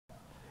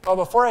Well,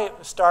 before I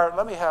start,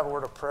 let me have a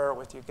word of prayer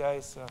with you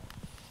guys.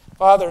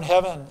 Father in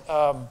heaven,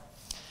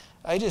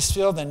 I just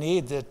feel the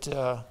need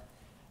that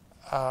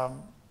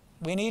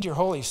we need your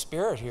Holy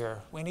Spirit here.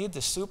 We need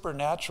the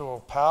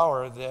supernatural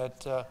power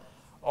that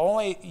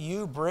only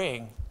you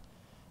bring,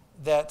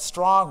 that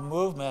strong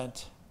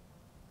movement,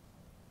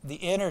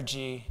 the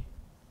energy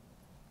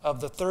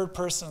of the third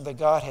person of the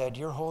Godhead,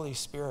 your Holy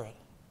Spirit.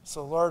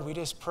 So, Lord, we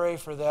just pray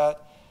for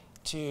that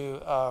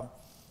to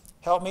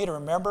help me to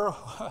remember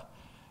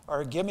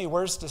or give me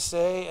words to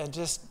say. And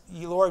just,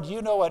 Lord,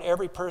 you know what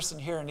every person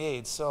here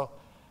needs. So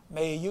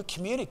may you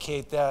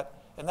communicate that.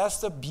 And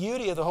that's the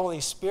beauty of the Holy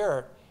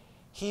Spirit.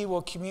 He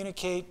will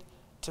communicate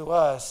to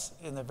us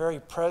in the very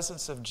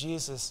presence of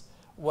Jesus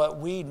what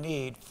we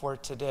need for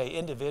today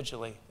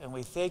individually. And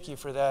we thank you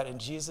for that in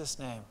Jesus'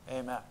 name.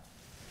 Amen.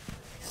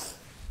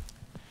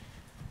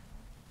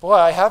 Boy,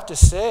 I have to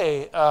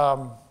say,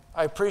 I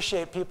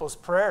appreciate people's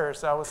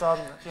prayers. I was on,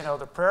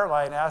 the prayer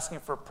line asking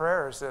for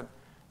prayers, and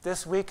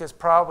this week has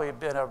probably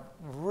been a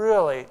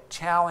really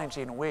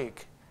challenging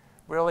week,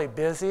 really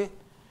busy,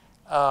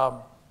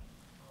 and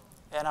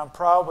I'm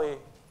probably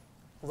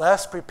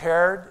less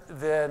prepared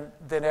than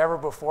ever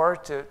before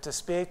to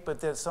speak.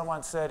 But then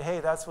someone said, "Hey,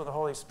 that's when the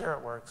Holy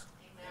Spirit works."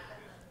 Amen.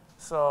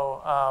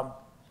 So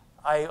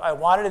I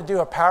wanted to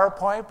do a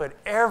PowerPoint, but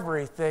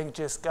everything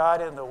just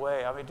got in the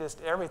way. I mean, just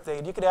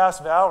everything. You could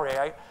ask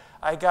Valerie.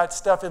 I got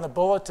stuff in the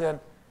bulletin,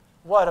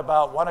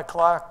 about 1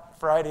 o'clock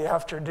Friday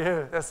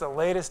afternoon. That's the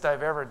latest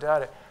I've ever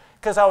done it.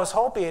 Because I was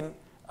hoping,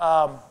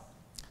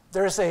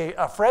 there's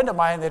a friend of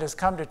mine that has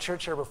come to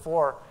church here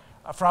before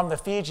from the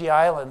Fiji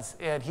Islands,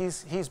 and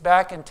he's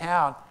back in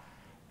town.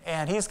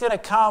 And he's going to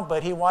come,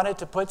 but he wanted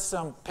to put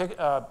some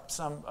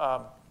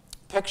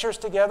pictures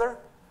together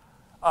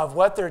of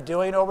what they're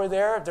doing over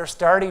there. They're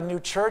starting new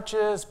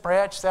churches,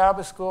 branch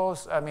Sabbath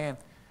schools. I mean,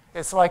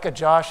 it's like a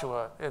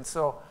Joshua. And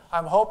so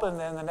I'm hoping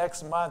in the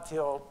next month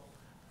he'll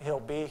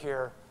be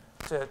here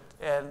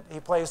and he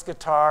plays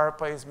guitar,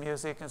 plays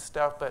music and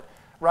stuff. But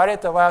right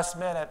at the last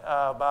minute,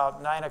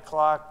 about 9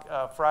 o'clock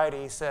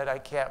Friday, he said, "I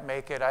can't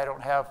make it. I don't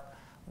have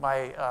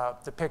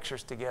the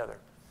pictures together."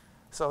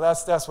 So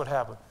that's what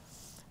happened.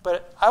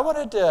 But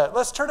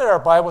let's turn in our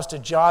Bibles to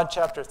John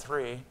chapter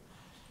 3.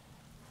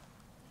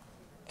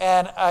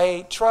 And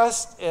I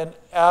trust and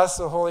ask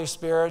the Holy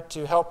Spirit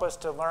to help us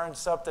to learn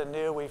something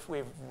new. We've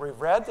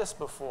read this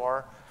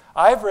before.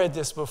 I've read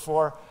this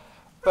before,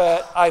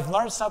 but I've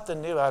learned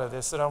something new out of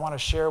this that I want to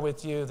share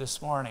with you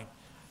this morning.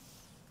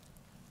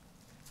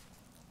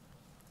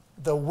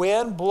 The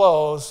wind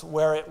blows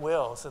where it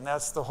wills, and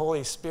that's the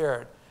Holy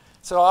Spirit.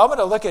 So I'm going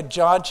to look at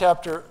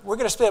we're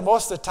going to spend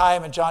most of the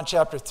time in John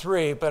chapter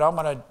 3, but I'm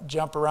going to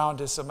jump around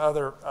to some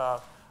other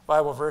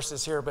Bible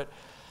verses here. But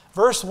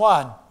verse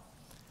 1.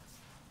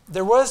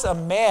 There was a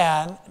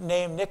man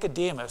named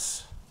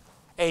Nicodemus,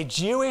 a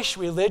Jewish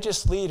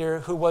religious leader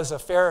who was a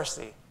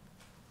Pharisee.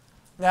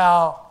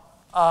 Now,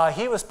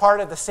 he was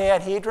part of the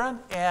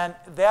Sanhedrin, and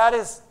that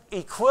is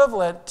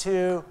equivalent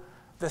to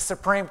the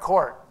Supreme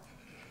Court.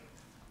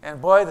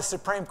 And boy, the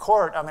Supreme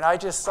Court, I mean, I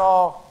just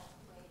saw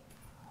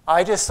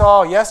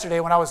yesterday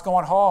when I was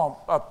going home,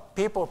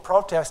 people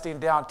protesting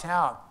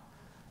downtown,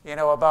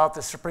 about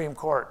the Supreme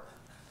Court.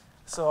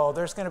 So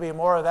there's going to be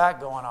more of that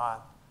going on.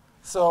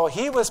 So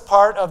he was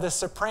part of the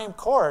Supreme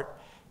Court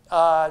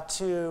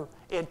to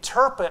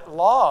interpret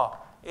law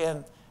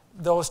in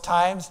those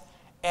times,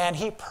 and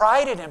he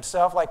prided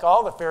himself, like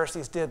all the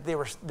Pharisees did.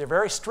 They're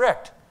very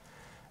strict.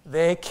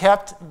 They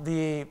kept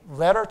the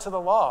letter to the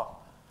law,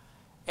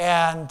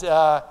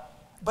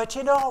 but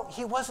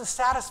he wasn't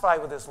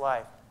satisfied with his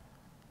life.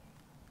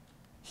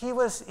 He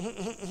was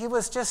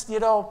just,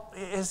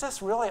 is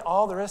this really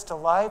all there is to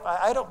life?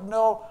 I don't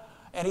know.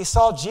 And he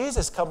saw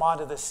Jesus come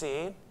onto the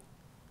scene.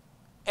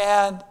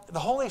 And the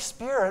Holy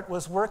Spirit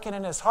was working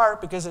in his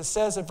heart, because it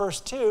says in verse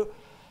 2,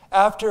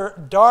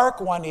 after dark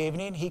one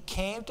evening, he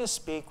came to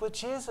speak with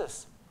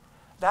Jesus.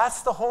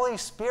 That's the Holy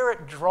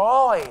Spirit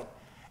drawing.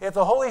 If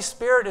the Holy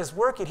Spirit is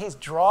working, he's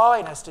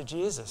drawing us to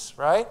Jesus,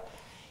 right?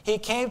 He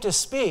came to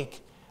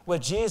speak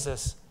with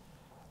Jesus.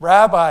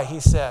 "Rabbi," he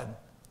said.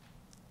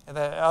 And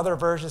the other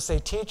versions say,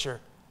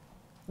 "Teacher,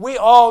 we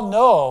all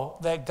know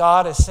that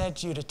God has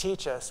sent you to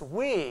teach us."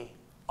 We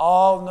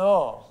all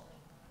know.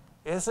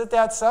 Isn't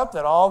that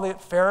something? All the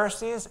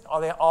Pharisees,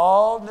 they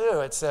all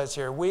knew. It says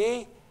here,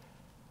 we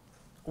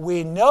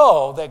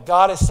know that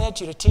God has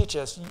sent you to teach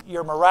us.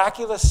 Your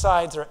miraculous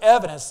signs are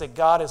evidence that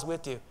God is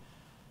with you.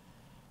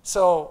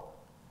 So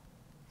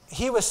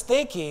he was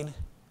thinking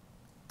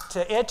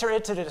to enter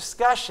into the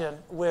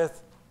discussion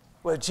with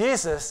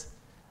Jesus,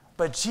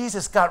 but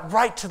Jesus got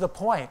right to the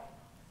point.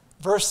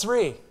 Verse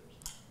 3,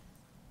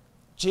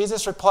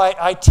 Jesus replied,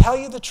 "I tell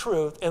you the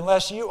truth,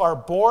 unless you are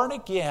born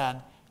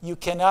again, you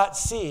cannot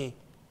see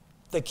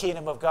the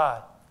kingdom of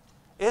God."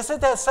 Isn't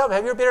that something?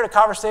 Have you ever been in a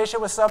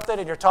conversation with something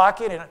and you're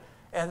talking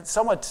and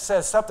someone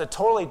says something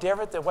totally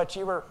different than what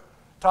you were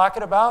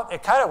talking about?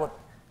 It kind of would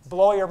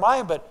blow your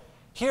mind. But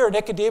here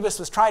Nicodemus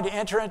was trying to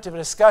enter into a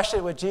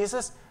discussion with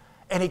Jesus,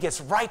 and he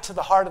gets right to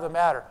the heart of the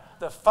matter.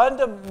 the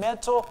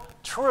fundamental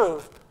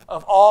truth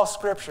of all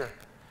Scripture.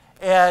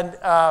 And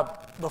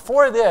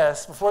before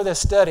this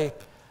study,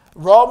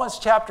 Romans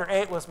chapter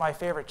 8 was my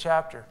favorite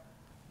chapter.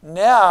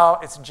 Now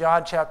it's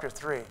John chapter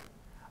 3.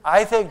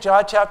 I think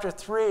John chapter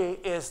 3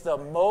 is the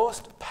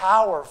most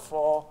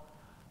powerful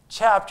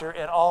chapter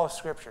in all of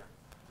Scripture.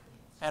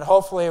 And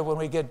hopefully when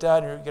we get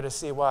done, you're going to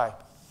see why.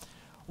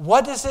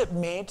 What does it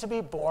mean to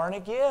be born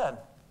again?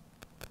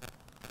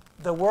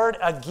 The word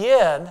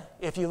again,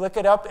 if you look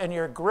it up in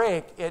your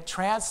Greek, it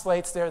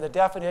translates there the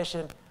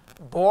definition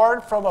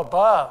born from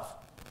above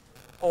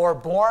or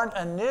born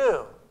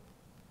anew.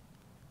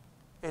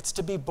 It's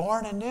to be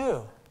born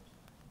anew.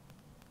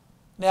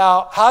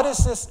 Now, how does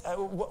this,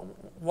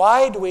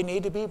 why do we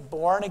need to be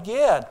born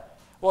again?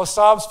 Well,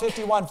 Psalms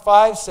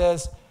 51:5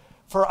 says,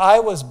 "For I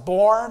was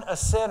born a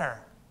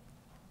sinner.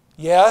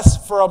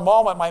 Yes, for a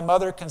moment my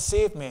mother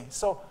conceived me."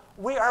 So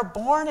we are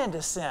born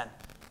into sin.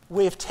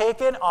 We've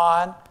taken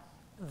on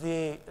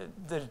the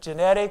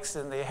genetics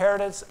and the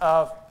inheritance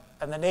of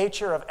and the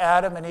nature of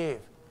Adam and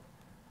Eve.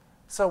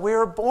 So we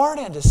were born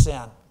into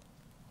sin.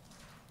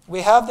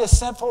 We have this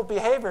sinful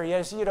behavior.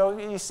 Yes,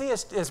 you see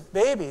as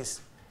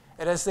babies,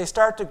 and as they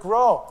start to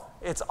grow,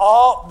 the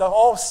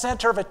whole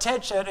center of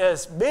attention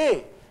is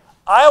me.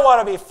 I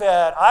want to be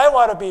fed. I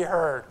want to be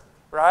heard,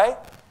 right?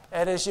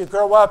 And as you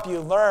grow up,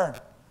 you learn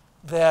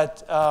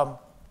that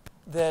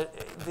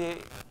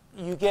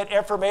you get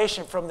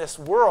information from this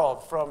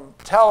world, from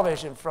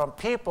television, from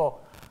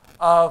people,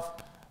 of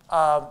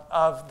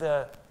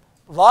the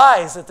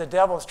lies that the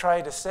devil's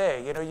trying to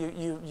say.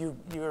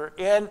 You're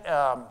in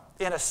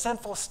a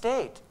sinful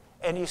state,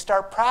 and you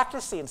start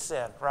practicing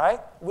sin,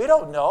 right? We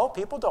don't know.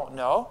 People don't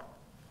know.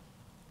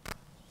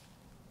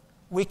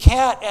 We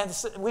can't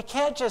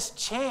just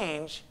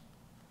change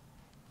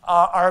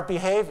our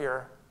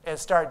behavior and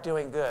start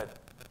doing good,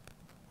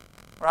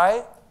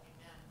 right?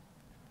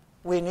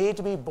 We need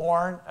to be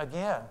born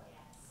again.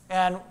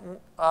 And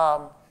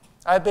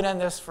I've been in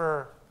this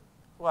for,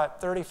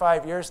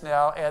 35 years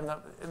now, and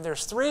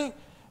there's three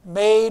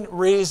main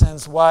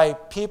reasons why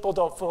people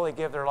don't fully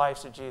give their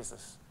lives to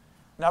Jesus.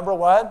 Number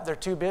one, they're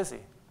too busy.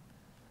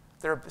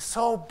 They're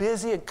so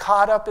busy and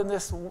caught up in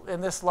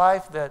this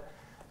life that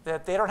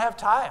they don't have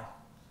time.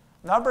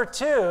 Number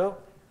two,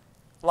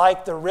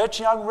 like the rich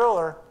young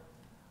ruler,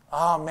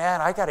 oh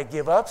man, I got to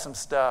give up some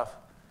stuff.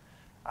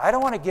 I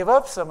don't want to give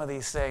up some of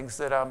these things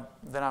that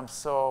I'm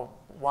so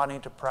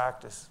wanting to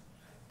practice.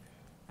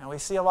 And we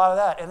see a lot of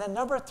that. And then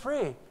number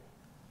three,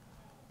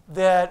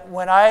 that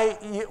when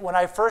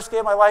I first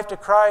gave my life to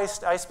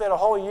Christ, I spent a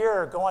whole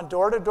year going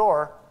door to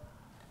door,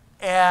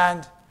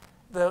 and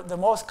the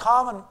most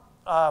common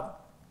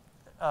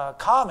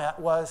comment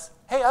was,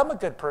 "Hey, I'm a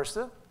good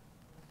person.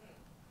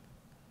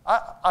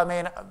 I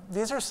mean,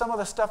 these are some of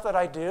the stuff that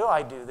I do.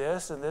 I do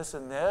this and this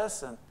and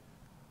this,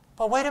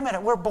 but wait a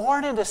minute, we're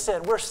born into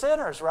sin. We're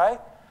sinners,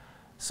 right?"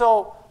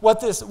 So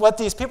what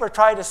these people are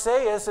trying to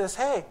say is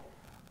hey,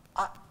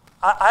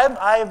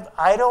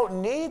 I don't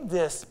need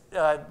this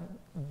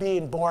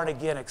being born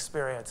again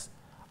experience.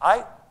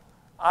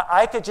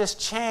 I could just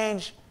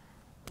change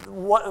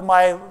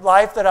my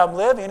life that I'm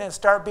living and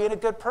start being a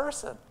good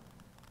person.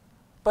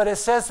 But it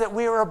says that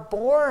we were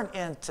born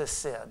into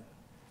sin.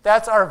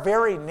 That's our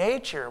very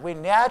nature. We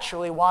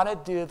naturally want to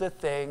do the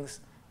things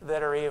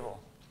that are evil,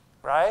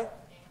 right?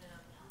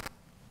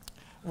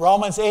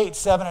 Romans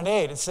 8:7 and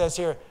 8, it says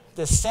here,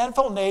 the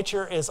sinful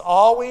nature is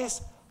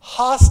always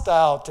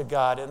hostile to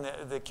God.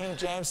 And the King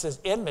James says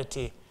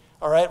enmity,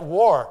 or at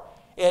war.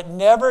 It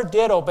never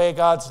did obey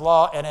God's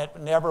law, and it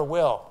never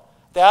will.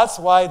 That's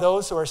why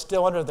those who are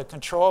still under the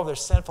control of their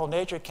sinful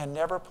nature can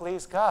never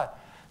please God.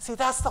 See,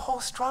 that's the whole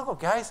struggle,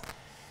 guys.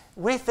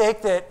 We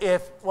think that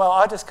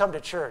I'll just come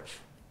to church.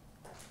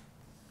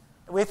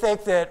 We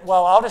think that,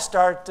 I'll just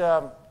start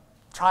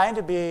trying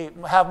to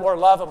have more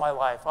love in my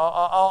life.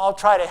 I'll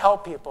try to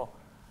help people.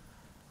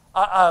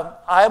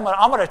 I'm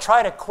going to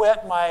try to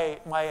quit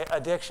my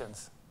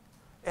addictions.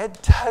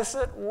 It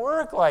doesn't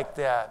work like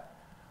that.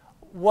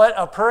 What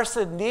a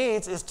person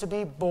needs is to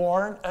be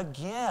born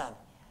again.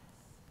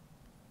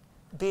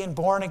 Being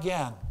born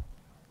again.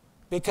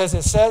 Because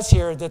it says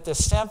here that the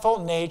sinful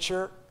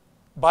nature,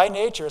 by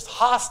nature, is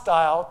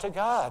hostile to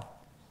God.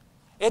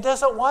 It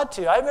doesn't want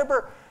to. I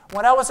remember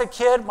when I was a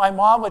kid, my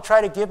mom would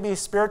try to give me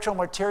spiritual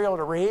material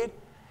to read,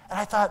 and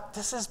I thought,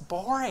 this is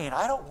boring.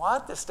 I don't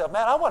want this stuff.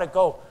 Man, I want to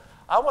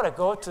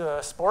go to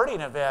a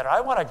sporting event, or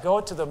I want to go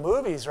to the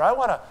movies,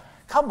 or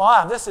come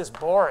on, this is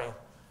boring.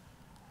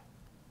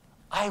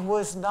 I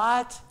was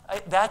not.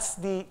 That's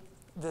the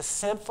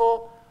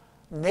sinful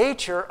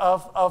nature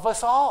of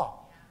us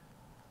all.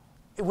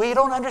 We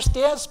don't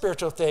understand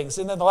spiritual things.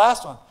 And then the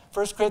last one,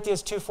 1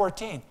 Corinthians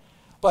 2:14.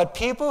 But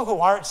people who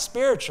aren't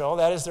spiritual,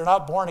 that is, they're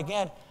not born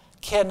again,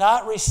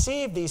 cannot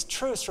receive these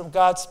truths from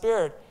God's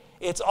Spirit.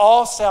 It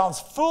all sounds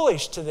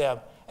foolish to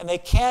them, and they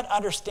can't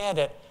understand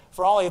it.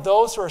 For only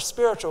those who are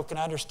spiritual can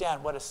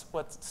understand what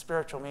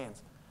spiritual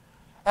means.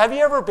 Have you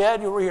ever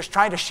been where you're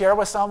trying to share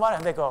with someone,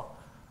 and they go,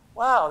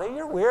 "Wow,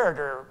 you're weird,"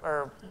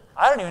 or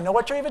 "I don't even know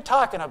what you're even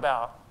talking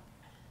about"?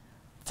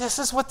 This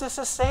is what this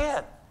is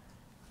saying.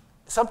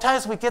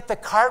 Sometimes we get the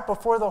cart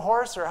before the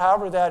horse, or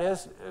however that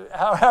is,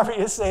 however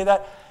you say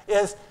that,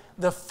 is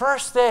the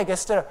first thing,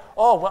 instead of,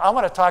 oh, well, I'm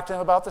going to talk to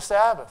him about the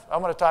Sabbath.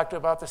 I'm going to talk to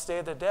him about the state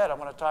of the dead. I'm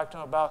going to talk to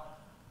him about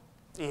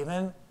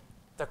even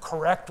the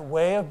correct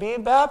way of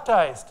being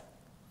baptized.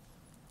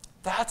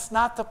 That's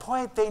not the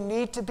point. They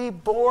need to be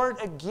born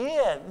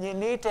again. You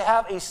need to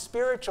have a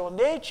spiritual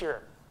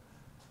nature.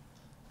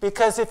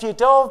 Because if you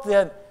don't,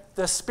 then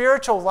the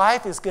spiritual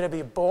life is going to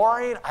be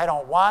boring. I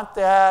don't want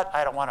that.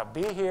 I don't want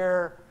to be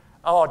here.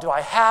 Oh, do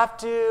I have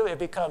to? It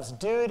becomes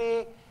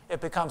duty. It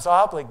becomes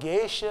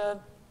obligation.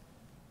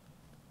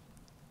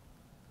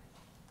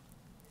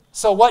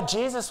 So what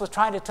Jesus was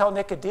trying to tell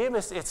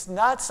Nicodemus, it's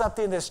not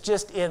something that's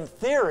just in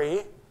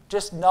theory,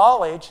 just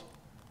knowledge.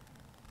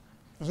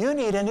 You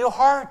need a new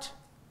heart.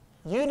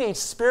 You need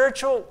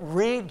spiritual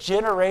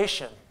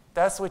regeneration.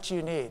 That's what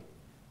you need.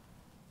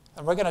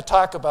 And we're going to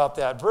talk about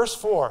that. Verse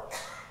 4.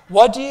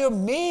 What do you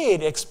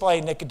mean,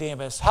 explained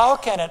Nicodemus. How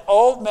can an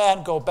old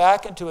man go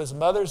back into his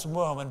mother's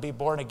womb and be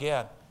born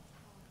again?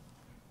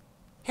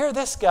 Here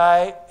this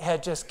guy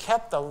had just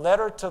kept the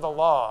letter to the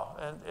law,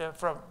 and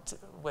from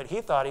what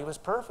he thought he was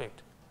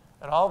perfect.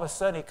 And all of a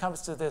sudden he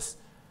comes to this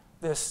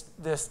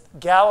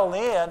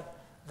Galilean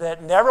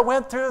that never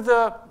went through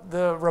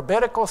the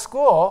rabbinical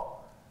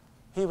school.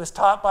 He was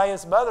taught by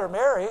his mother,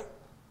 Mary.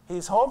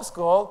 He's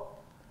homeschooled.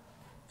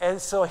 And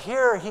so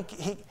here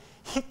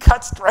he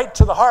cuts right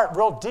to the heart,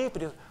 real deep.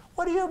 And he goes,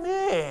 what do you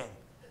mean?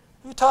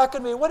 You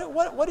talking to me?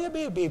 What do you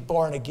mean be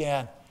born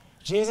again?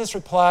 Jesus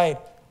replied,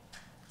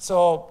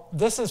 so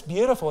this is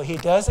beautiful. He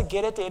doesn't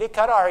get into any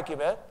kind of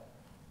argument.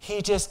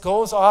 He just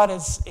goes on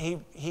and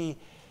he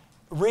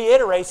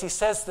reiterates. He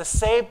says the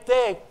same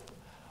thing,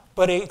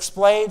 but he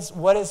explains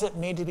what does it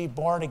mean to be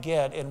born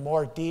again in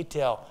more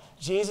detail.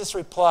 Jesus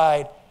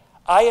replied,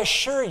 I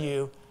assure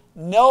you,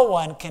 no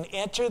one can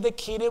enter the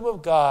kingdom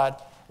of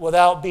God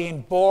without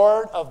being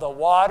born of the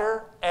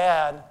water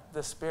and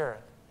the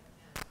Spirit.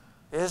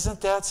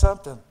 Isn't that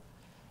something?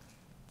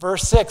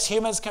 Verse 6,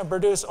 humans can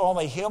produce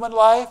only human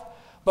life,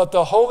 but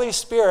the Holy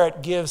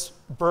Spirit gives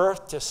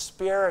birth to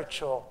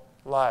spiritual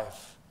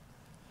life.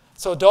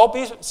 So don't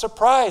be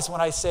surprised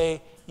when I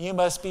say you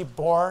must be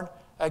born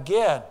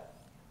again.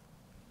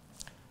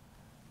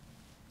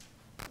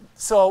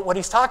 So what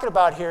he's talking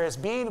about here is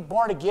being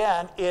born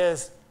again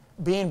is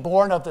being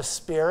born of the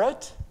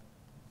Spirit,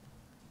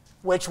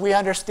 which we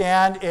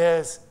understand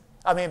is,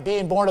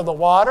 being born of the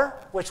water,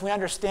 which we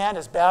understand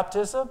is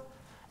baptism,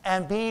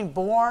 and being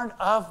born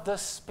of the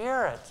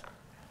Spirit.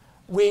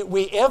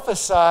 We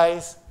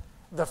emphasize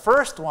the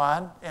first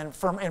one, and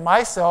in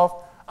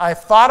myself,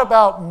 I've thought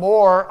about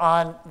more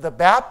on the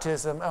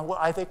baptism, and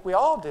I think we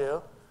all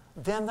do,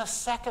 than the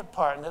second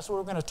part, and that's what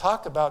we're going to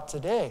talk about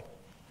today.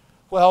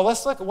 Well,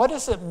 let's look at what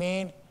does it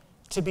mean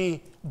to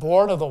be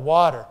born of the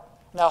water.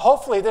 Now,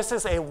 hopefully this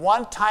is a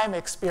one-time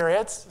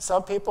experience.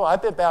 Some people,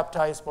 I've been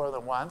baptized more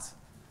than once,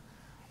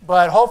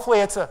 but hopefully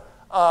it's a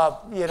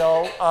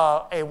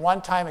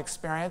one-time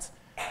experience.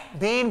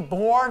 Being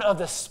born of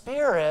the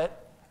Spirit,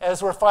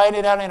 as we're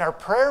finding out in our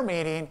prayer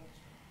meeting,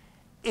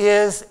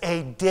 is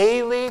a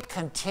daily,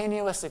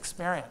 continuous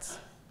experience.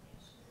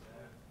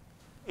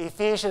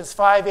 Ephesians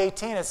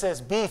 5:18, it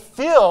says, be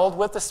filled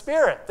with the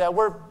Spirit. That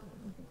word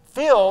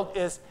filled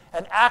is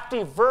an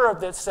active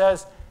verb that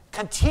says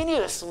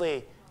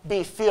continuously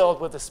be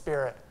filled with the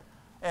Spirit.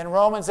 In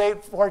Romans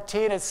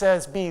 8:14, it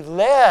says be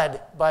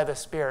led by the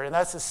Spirit. And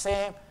that's the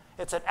same,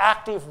 it's an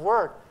active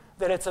word,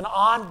 that it's an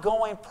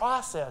ongoing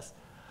process.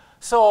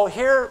 So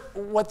here,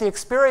 what the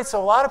experience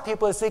of a lot of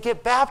people is they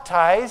get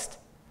baptized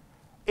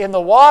in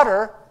the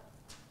water,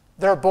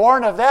 they're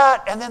born of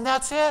that, and then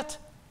that's it.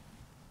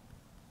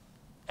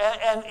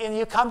 And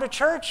you come to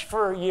church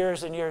for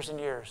years and years and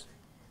years.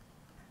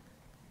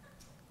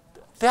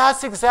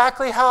 That's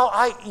exactly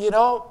how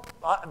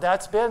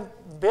that's been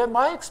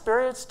my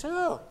experience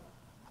too,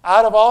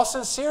 out of all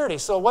sincerity.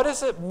 So what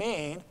does it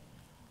mean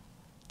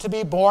to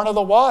be born of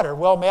the water?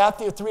 Well,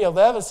 Matthew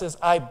 3:11 says,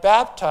 I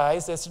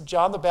baptize, as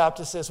John the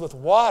Baptist says, with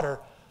water,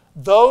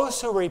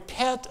 those who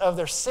repent of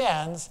their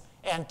sins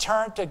and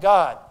turn to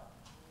God.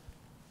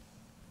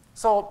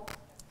 So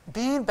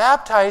being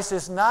baptized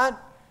is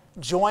not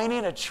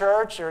joining a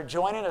church or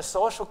joining a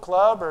social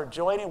club or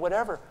joining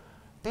whatever.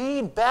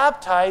 Being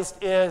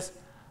baptized is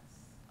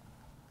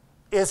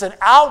an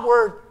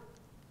outward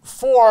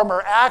form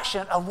or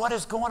action of what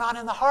is going on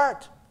in the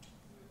heart.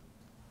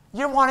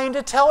 You're wanting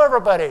to tell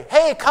everybody,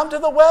 hey, come to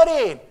the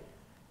wedding.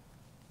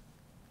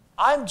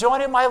 I'm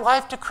joining my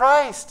life to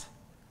Christ.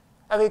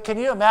 Can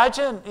you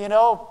imagine,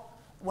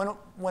 when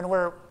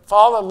we're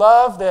fall in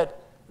love that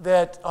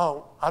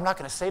I'm not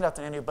going to say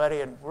nothing to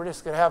anybody and we're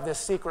just going to have this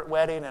secret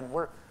wedding and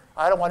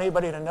I don't want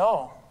anybody to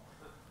know.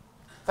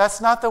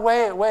 That's not the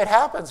way it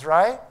happens,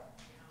 right?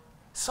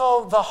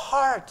 So the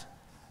heart,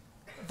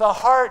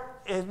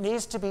 it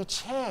needs to be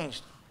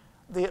changed.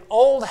 The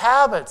old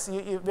habits,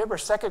 you remember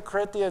 2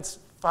 Corinthians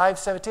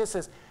 5:17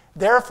 says,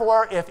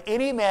 therefore, if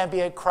any man be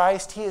in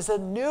Christ, he is a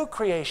new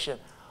creation.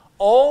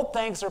 Old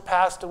things are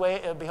passed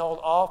away, and behold,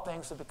 all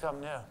things have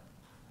become new.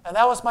 And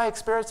that was my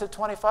experience at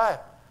 25.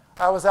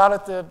 I was out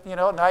at the,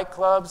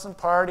 nightclubs and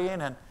partying,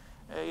 and,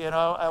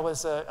 I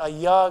was a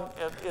young,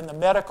 in the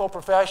medical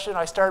profession.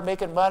 I started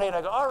making money, and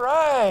I go, all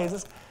right.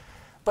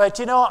 But,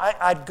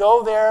 I'd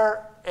go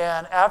there,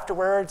 and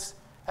afterwards,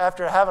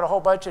 after having a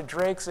whole bunch of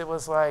drinks, it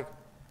was like,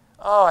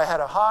 oh, I had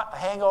a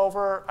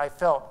hangover.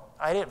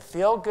 I didn't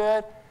feel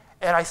good.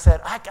 And I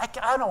said,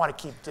 I don't want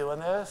to keep doing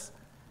this.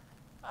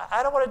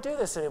 I don't want to do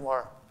this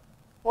anymore.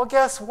 Well,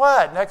 guess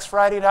what? Next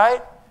Friday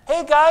night,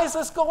 hey, guys,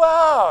 let's go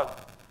out.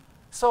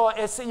 So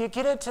you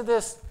get into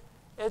this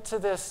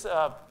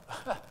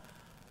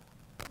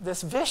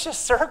this vicious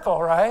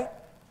circle, right?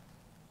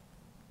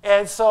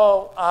 And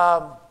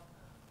so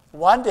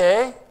one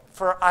day,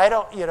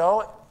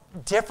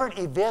 different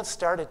events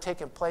started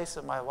taking place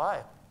in my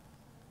life.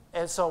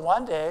 And so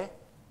one day,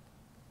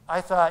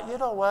 I thought, you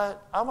know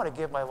what? I'm going to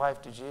give my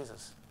life to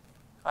Jesus.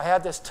 I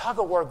had this tug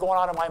of war going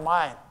on in my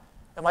mind.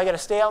 Am I going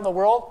to stay out in the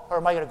world, or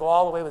am I going to go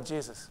all the way with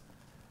Jesus?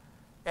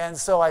 And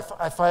so I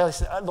finally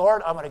said,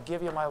 Lord, I'm going to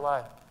give you my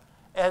life.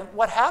 And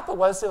what happened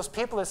was those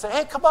people that said,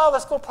 hey, come on,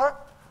 let's go party.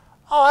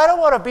 Oh, I don't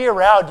want to be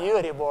around you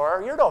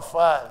anymore. You're no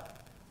fun.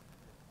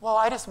 Well,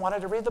 I just wanted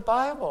to read the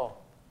Bible.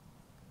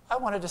 I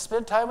wanted to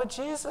spend time with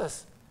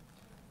Jesus.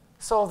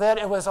 So then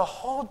it was a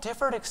whole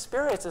different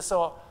experience. And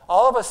so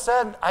all of a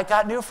sudden, I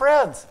got new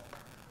friends.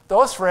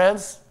 Those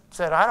friends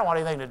said, I don't want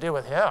anything to do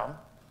with him.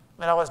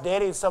 And I was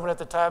dating someone at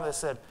the time that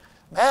said,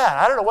 man,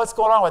 I don't know what's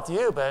going on with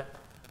you, but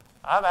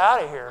I'm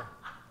out of here.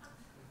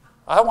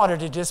 I wanted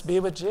to just be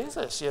with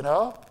Jesus,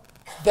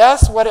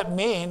 That's what it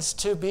means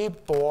to be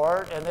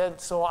born. And then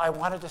so I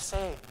wanted to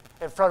say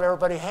in front of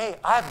everybody, hey,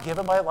 I've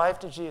given my life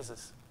to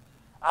Jesus.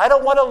 I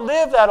don't want to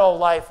live that old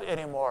life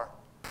anymore.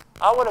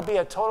 I want to be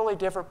a totally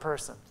different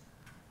person.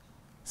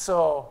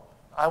 So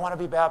I want to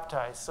be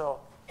baptized. So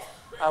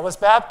I was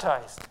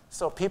baptized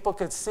so people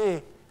could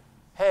see,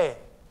 hey,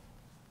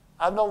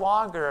 I'm no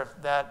longer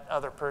that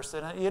other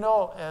person. And,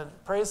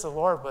 and praise the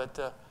Lord,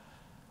 but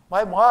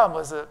my mom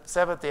was a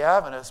Seventh-day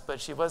Adventist, but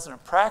she wasn't a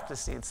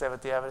practicing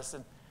Seventh-day Adventist.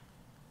 And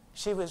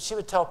she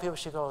would tell people,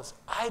 she goes,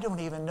 I don't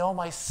even know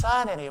my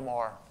son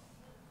anymore.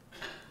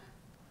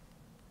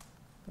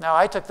 Now,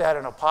 I took that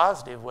in a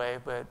positive way,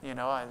 but,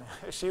 and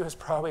she was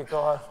probably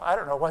going, I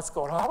don't know what's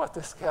going on with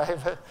this guy.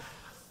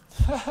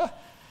 But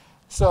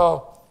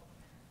so,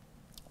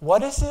 what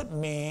does it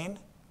mean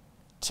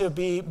to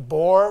be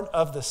born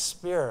of the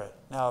Spirit?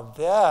 Now,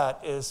 that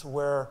is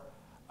where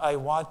I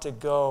want to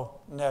go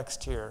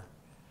next here.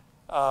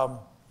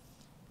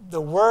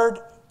 The word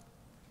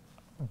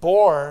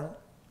born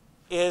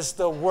is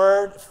the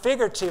word,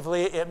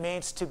 figuratively, it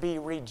means to be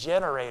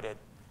regenerated.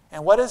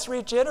 And what does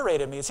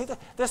regenerated mean? See,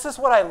 this is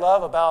what I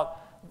love about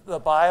the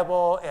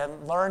Bible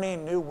and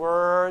learning new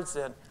words.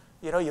 And,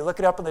 you look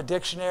it up in the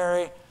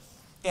dictionary.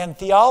 In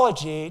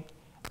theology,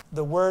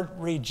 the word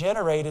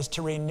regenerate is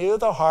to renew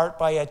the heart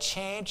by a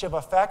change of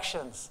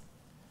affections.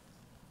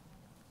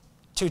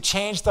 To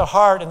change the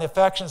heart and the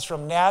affections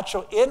from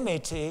natural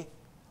enmity,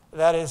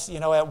 that is,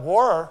 at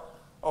war,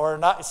 or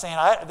not saying,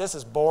 this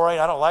is boring,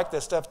 I don't like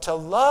this stuff, to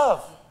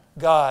love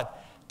God,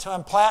 to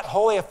implant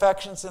holy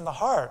affections in the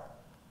heart,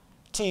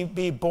 to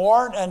be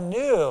born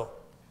anew.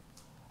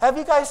 Have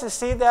you guys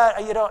seen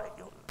that?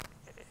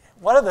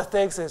 One of the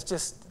things that's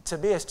just, to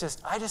me, it's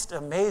just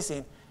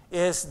amazing,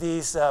 is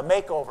these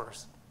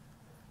makeovers.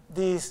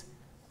 These,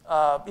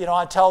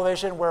 on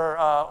television where,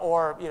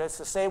 it's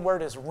the same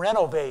word as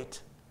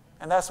renovate.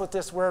 And that's what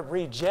this word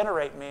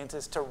regenerate means,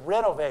 is to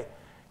renovate.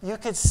 You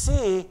could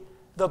see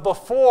the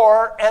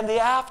before and the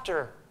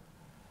after.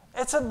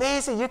 It's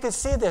amazing. You could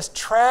see this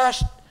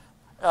trashed,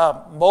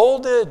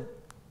 molded,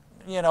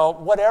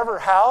 whatever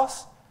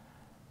house.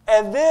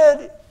 And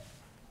then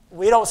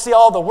we don't see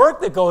all the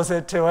work that goes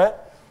into it,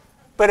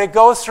 but it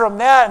goes from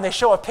that, and they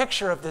show a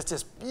picture of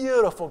this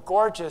beautiful,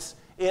 gorgeous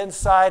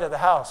inside of the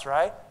house,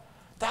 right?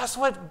 That's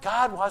what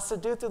God wants to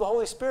do through the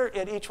Holy Spirit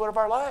in each one of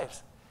our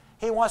lives.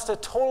 He wants to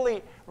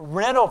totally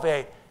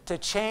renovate, to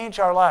change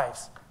our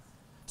lives.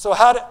 So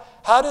how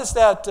does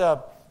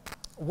that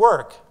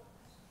work?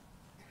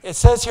 It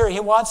says here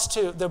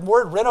the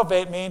word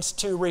renovate means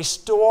to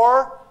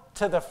restore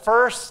to the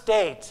first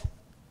state.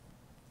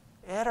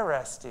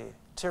 Interesting.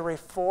 To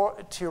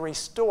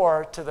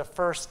restore to the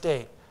first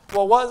state.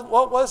 Well,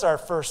 what was our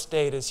first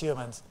state as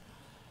humans?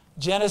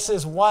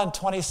 Genesis 1,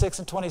 26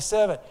 and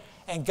 27.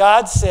 And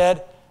God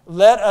said,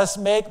 let us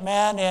make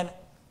man in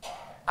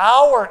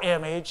our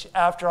image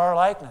after our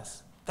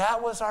likeness.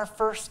 That was our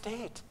first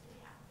state.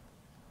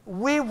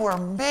 We were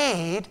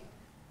made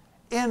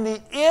in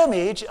the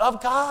image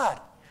of God.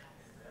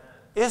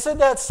 Isn't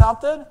that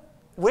something?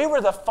 We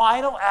were the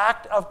final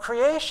act of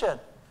creation.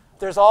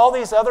 There's all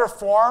these other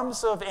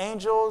forms of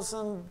angels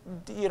and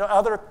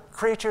other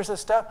creatures and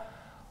stuff.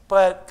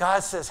 But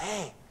God says,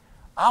 hey,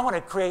 I want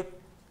to create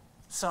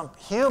some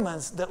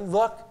humans that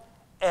look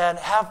and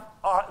have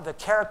the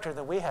character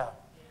that we have.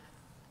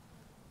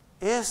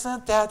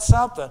 Isn't that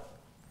something?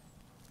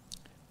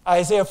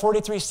 Isaiah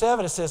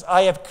 43:7, it says,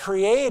 I have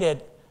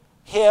created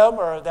him,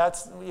 or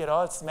that's,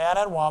 it's man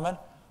and woman,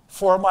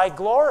 for my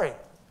glory.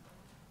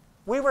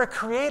 We were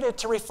created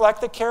to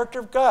reflect the character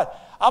of God.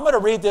 I'm going to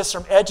read this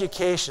from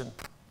Education.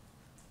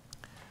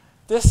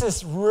 This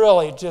is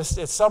really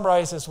it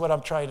summarizes what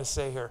I'm trying to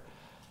say here.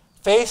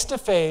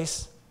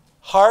 Face-to-face,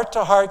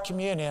 heart-to-heart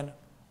communion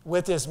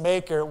with his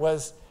Maker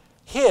was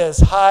his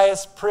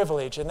highest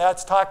privilege, and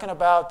that's talking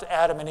about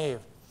Adam and Eve.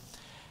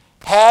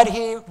 Had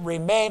he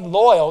remained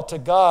loyal to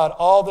God,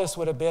 all this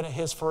would have been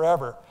his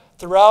forever.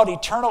 Throughout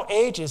eternal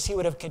ages, he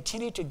would have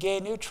continued to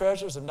gain new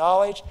treasures of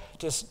knowledge,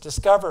 to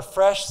discover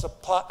fresh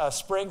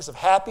springs of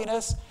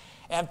happiness,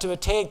 and to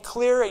attain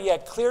clearer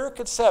yet clearer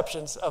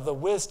conceptions of the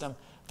wisdom,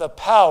 the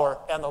power,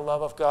 and the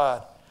love of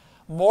God.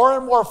 More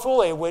and more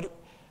fully would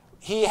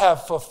he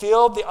have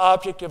fulfilled the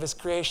object of his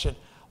creation,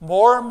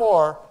 more and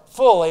more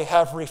fully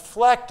have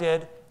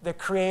reflected the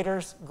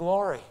Creator's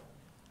glory.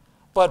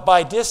 But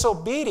by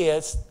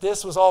disobedience,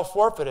 this was all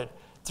forfeited.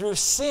 Through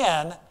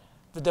sin,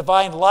 the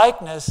divine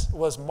likeness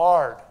was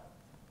marred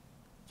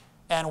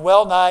and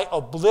well nigh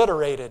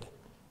obliterated.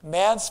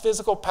 Man's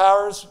physical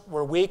powers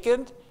were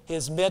weakened.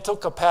 His mental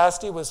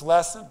capacity was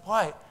lessened.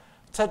 Why?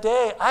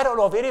 Today, I don't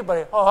know if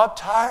anybody, I'm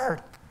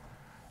tired.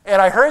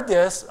 And I heard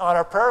this on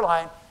our prayer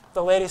line.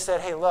 The lady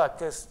said, hey, look,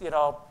 this,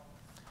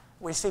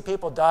 we see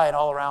people dying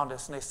all around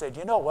us. And they said,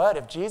 you know what?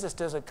 If Jesus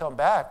doesn't come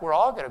back, we're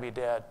all going to be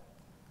dead.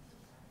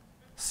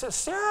 So,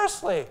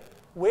 seriously,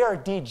 we are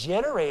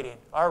degenerating.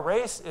 Our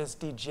race is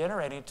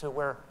degenerating to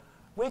where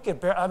we could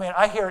bear.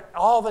 I hear it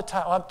all the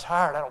time. I'm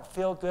tired. I don't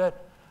feel good.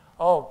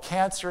 Oh,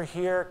 cancer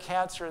here,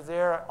 cancer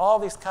there, all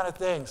these kind of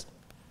things.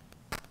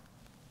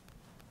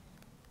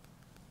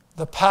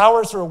 The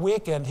powers were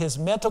weakened. His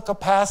mental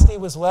capacity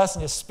was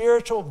lessened. His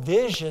spiritual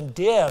vision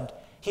dimmed.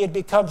 He had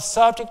become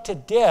subject to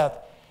death,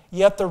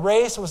 yet the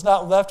race was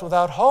not left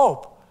without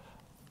hope.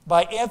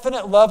 By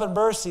infinite love and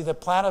mercy, the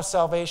plan of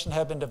salvation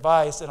had been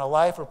devised, and a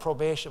life of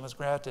probation was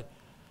granted.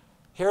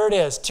 Here it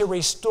is, to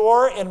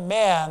restore in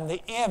man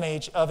the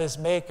image of his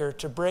Maker,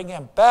 to bring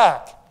him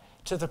back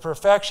to the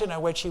perfection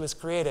in which he was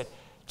created,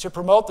 to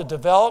promote the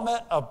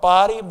development of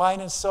body,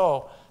 mind, and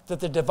soul, that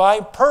the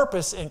divine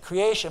purpose in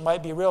creation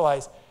might be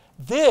realized.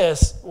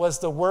 This was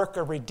the work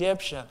of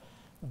redemption.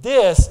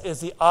 This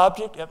is the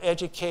object of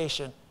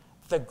education,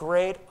 the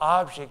great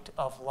object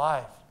of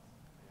life.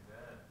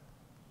 Amen.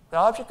 The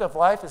object of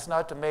life is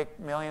not to make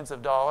millions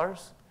of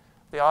dollars.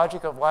 The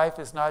object of life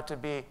is not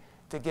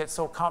to get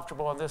so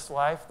comfortable in this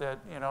life that,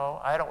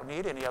 I don't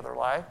need any other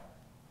life.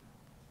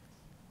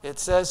 It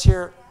says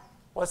here,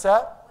 what's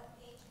that?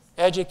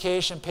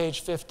 Education, page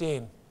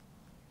 15.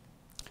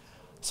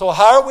 So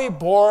how are we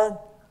born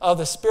of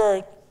the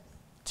Spirit?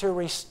 To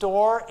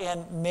restore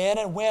in men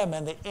and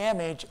women the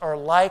image or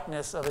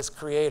likeness of his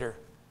Creator.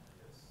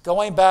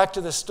 Going back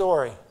to the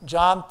story,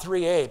 John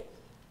 3:8.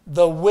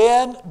 The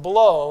wind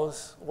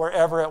blows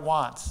wherever it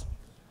wants.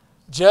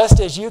 Just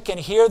as you can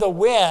hear the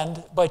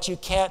wind, but you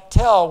can't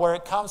tell where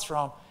it comes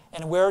from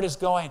and where it is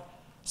going.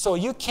 So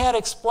you can't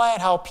explain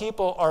how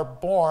people are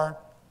born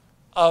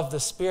of the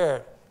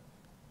Spirit.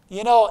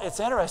 It's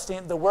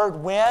interesting. The word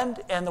wind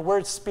and the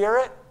word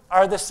spirit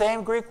are the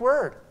same Greek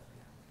word.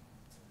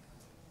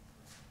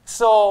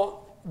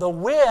 So the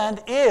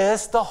wind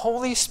is the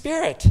Holy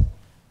Spirit.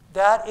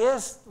 That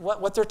is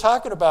what they're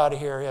talking about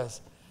here is.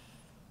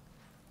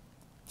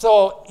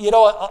 So,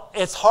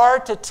 it's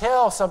hard to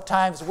tell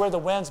sometimes where the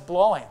wind's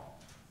blowing.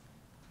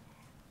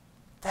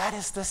 That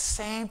is the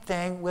same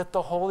thing with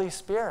the Holy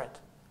Spirit.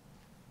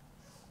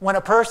 When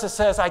a person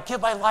says, I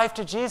give my life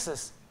to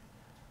Jesus,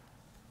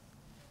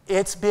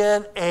 it's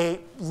been a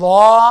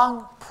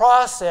long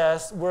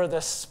process where the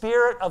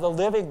Spirit of the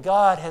living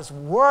God has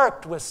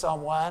worked with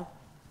someone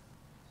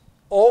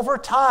over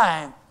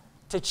time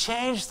to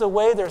change the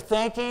way they're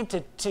thinking,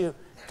 to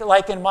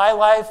like in my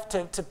life,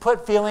 to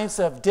put feelings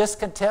of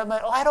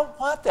discontentment. I don't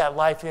want that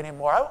life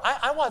anymore.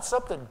 I want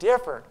something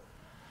different.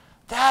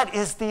 That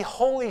is the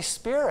Holy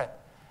Spirit.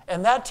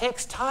 And that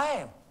takes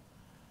time.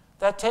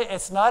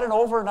 It's not an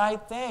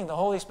overnight thing, the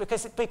Holy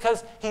Spirit,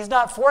 because he's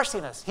not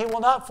forcing us. He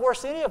will not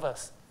force any of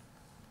us.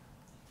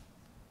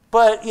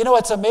 But,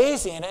 it's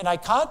amazing, and I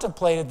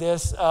contemplated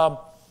this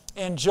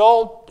in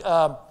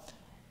Joel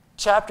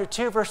chapter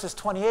 2, verses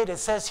 28. It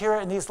says here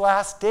in these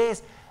last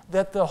days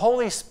that the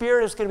Holy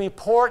Spirit is going to be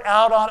poured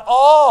out on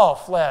all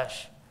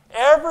flesh,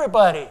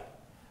 everybody.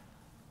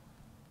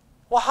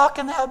 Well, how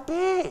can that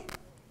be?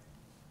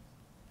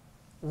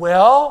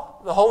 Well,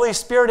 the Holy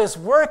Spirit is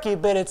working,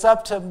 but it's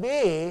up to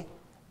me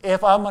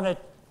if I'm going to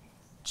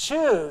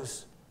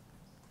choose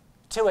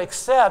to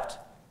accept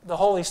the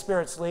Holy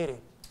Spirit's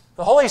leading.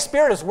 The Holy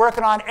Spirit is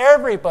working on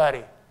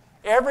everybody,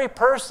 every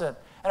person.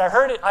 And I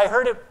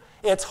heard it,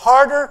 it's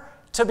harder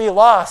to be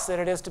lost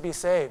than it is to be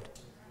saved.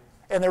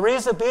 And the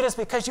reason being is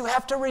because you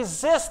have to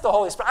resist the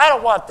Holy Spirit. I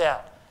don't want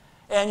that.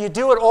 And you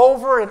do it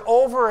over and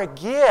over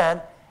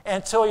again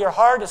until your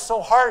heart is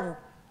so hardened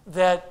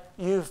that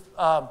you've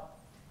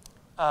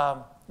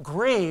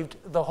grieved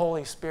the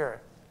Holy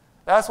Spirit.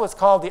 That's what's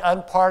called the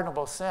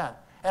unpardonable sin.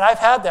 And I've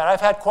had that. I've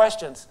had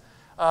questions.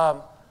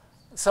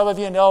 Some of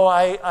you know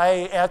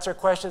I answer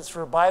questions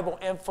for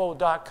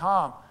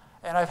BibleInfo.com,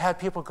 and I've had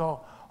people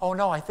go, oh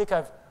no, I think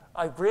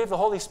I've grieved the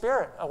Holy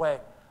Spirit away.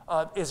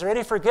 Is there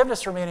any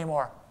forgiveness for me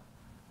anymore?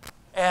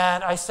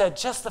 And I said,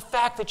 just the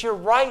fact that you're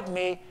writing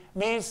me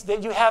means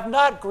that you have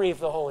not grieved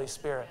the Holy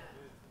Spirit,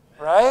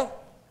 right?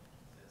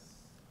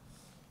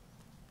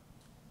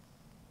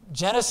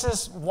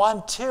 Genesis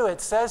 1:2,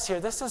 it says here,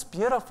 this is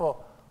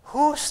beautiful.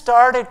 Who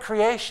started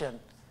creation?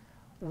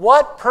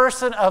 What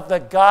person of the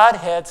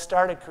Godhead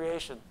started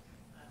creation?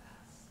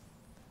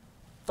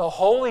 The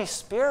Holy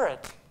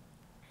Spirit.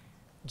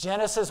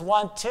 Genesis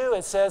 1:2,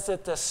 it says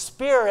that the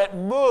Spirit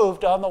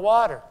moved on the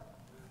water.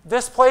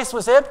 This place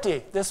was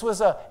empty. This was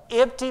an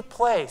empty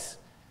place.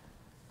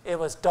 It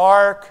was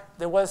dark.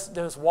 There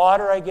was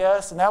water, I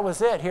guess, and that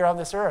was it here on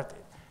this earth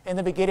in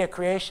the beginning of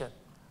creation.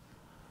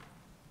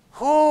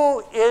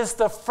 Who is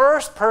the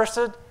first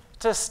person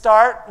to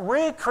start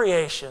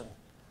recreation?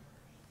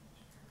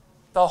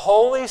 The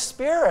Holy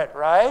Spirit,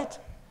 right?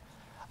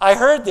 I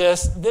heard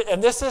this,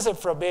 and this isn't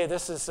from me.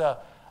 This is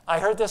I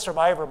heard this from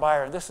Ivor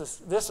Meyer. This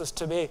was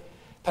to me,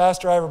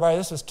 Pastor Ivor Meyer.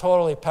 This was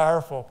totally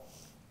powerful.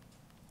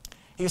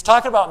 He was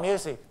talking about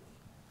music.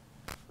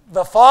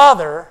 The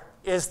Father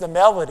is the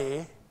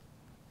melody.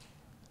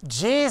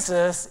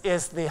 Jesus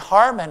is the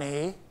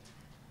harmony.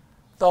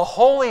 The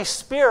Holy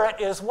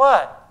Spirit is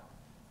what?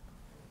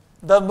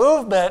 The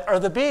movement or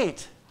the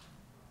beat.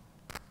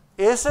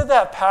 Isn't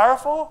that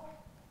powerful?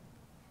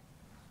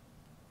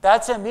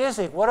 That's in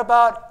music. What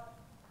about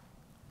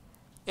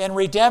in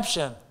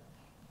redemption?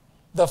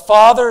 The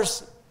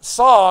Father's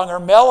song or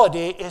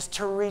melody is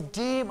to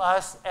redeem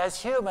us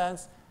as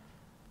humans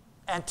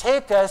and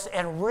take us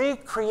and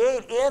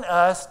recreate in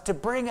us to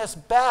bring us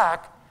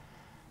back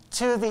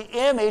to the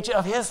image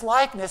of His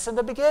likeness in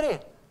the beginning.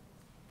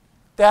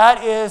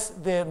 That is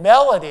the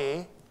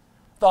melody.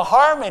 The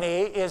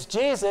harmony is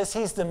Jesus.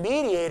 He's the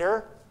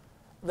mediator.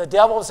 The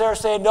devil's there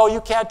saying, no,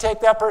 you can't take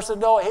that person.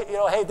 No,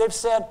 hey, they've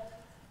said,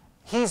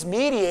 He's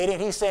mediating.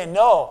 He's saying,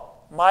 no,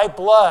 my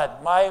blood,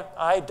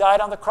 I died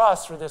on the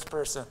cross for this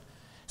person.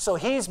 So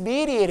He's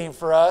mediating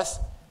for us.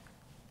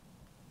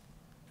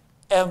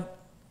 And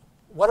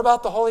what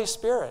about the Holy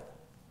Spirit?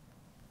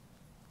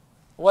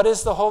 What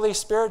is the Holy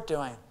Spirit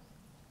doing?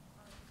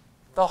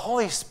 The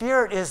Holy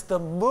Spirit is the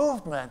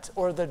movement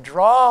or the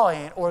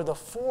drawing or the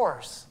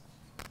force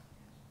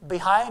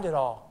behind it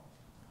all.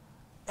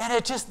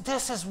 And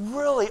this has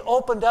really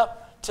opened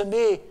up to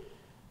me.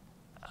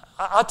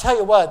 I'll tell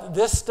you what,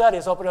 this study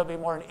has opened up me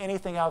more than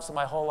anything else in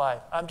my whole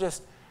life.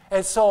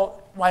 And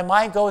so my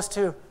mind goes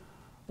to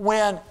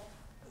when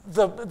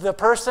the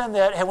person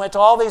that had went to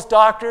all these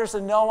doctors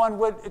and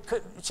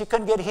she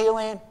couldn't get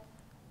healing,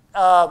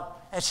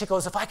 and she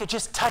goes, if I could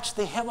just touch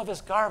the hem of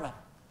His garment.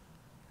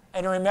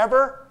 And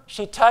remember,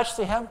 she touched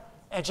the hem,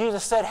 and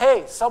Jesus said,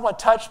 hey, someone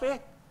touched me.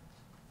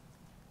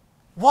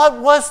 What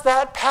was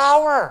that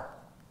power?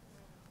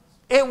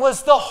 It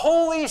was the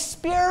Holy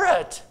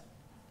Spirit.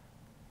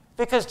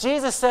 Because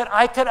Jesus said,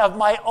 I could of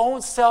my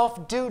own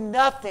self do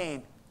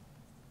nothing.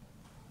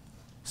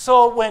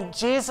 So when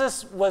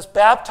Jesus was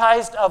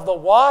baptized of the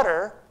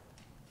water,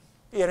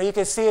 you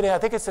can see it, I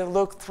think it's in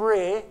Luke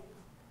 3.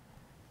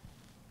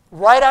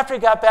 Right after He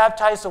got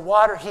baptized of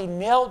water, He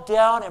knelt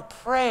down and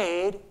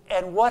prayed,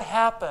 and what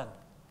happened?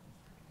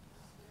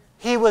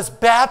 He was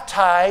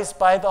baptized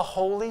by the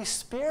Holy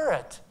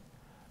Spirit.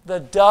 The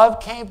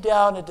dove came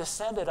down and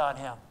descended on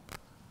Him.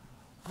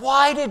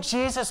 Why did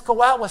Jesus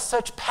go out with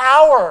such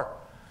power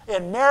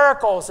and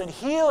miracles and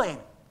healing?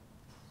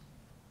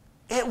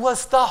 It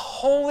was the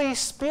Holy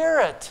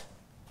Spirit.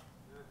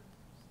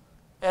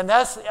 And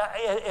that's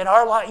in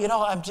our life,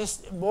 I'm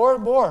just more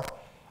and more.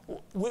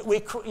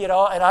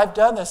 And I've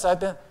done this.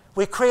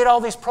 We create all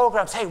these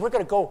programs. Hey, we're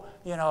going to go,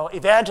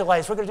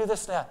 evangelize. We're going to do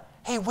this and that.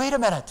 Hey, wait a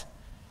minute.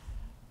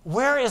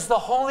 Where is the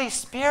Holy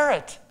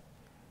Spirit?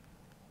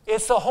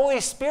 It's the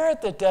Holy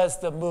Spirit that does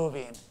the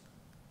moving.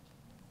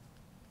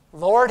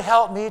 Lord,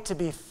 help me to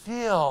be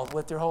filled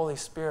with Your Holy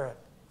Spirit.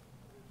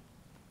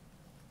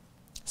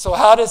 So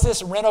how does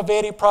this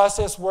renovating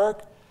process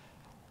work?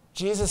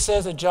 Jesus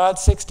says in John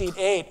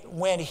 16:8,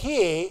 when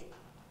He,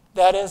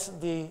 that is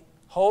the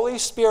Holy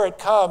Spirit,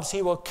 comes,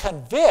 He will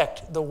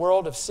convict the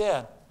world of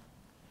sin.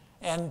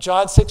 And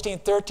John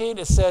 16:13,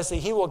 it says that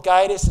He will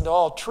guide us into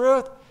all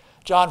truth.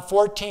 John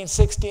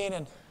 14:16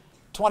 and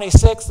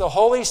 26, the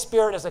Holy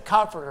Spirit is a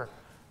comforter.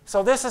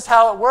 So this is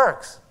how it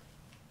works.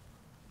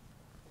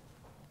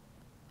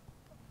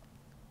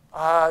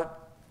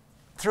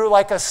 Through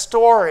like a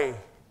story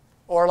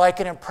or like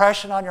an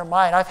impression on your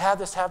mind. I've had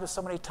this happen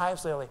so many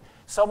times lately.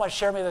 Someone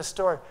shared me this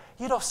story.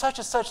 Such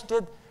and such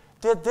did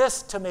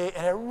this to me,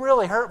 and it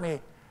really hurt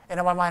me. And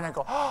in my mind, I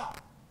go,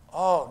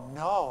 oh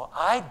no,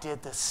 I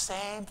did the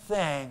same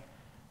thing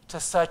to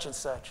such and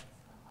such.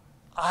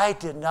 I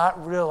did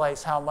not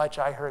realize how much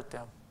I hurt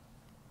them.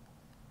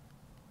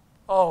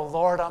 Oh,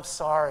 Lord, I'm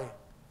sorry.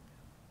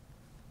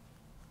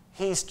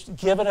 He's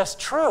given us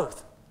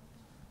truth.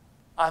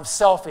 I'm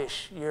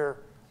selfish.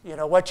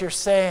 What you're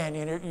saying,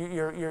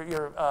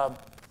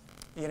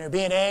 You're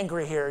being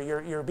angry here.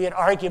 You're being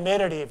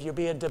argumentative. You're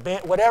being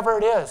debate, whatever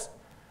it is.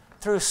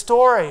 Through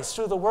stories,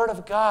 through the Word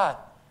of God.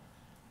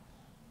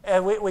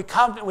 And we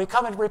come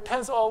and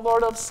repent. Oh,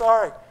 Lord, I'm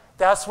sorry.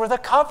 That's where the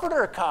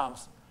Comforter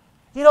comes.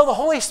 The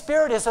Holy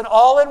Spirit is an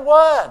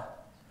all-in-one.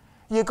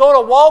 You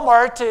go to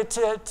Walmart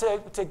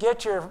to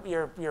get your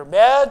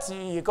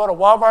meds. You go to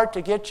Walmart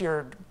to get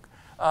your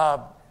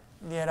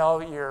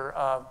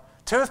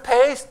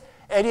toothpaste.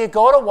 And you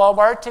go to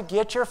Walmart to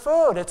get your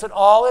food. It's an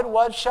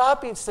all-in-one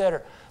shopping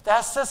center.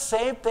 That's the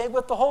same thing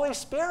with the Holy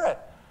Spirit.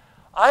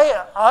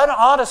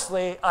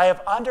 Honestly, I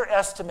have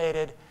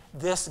underestimated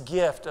this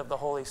gift of the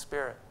Holy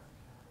Spirit,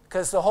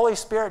 because the Holy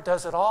Spirit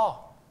does it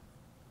all.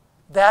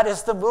 That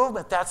is the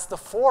movement. That's the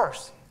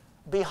force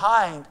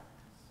behind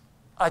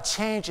a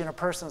change in a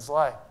person's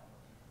life.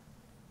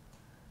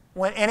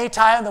 When any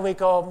time that we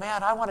go,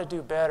 man, I want to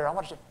do better,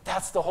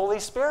 that's the Holy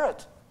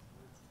Spirit.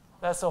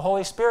 That's the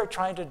Holy Spirit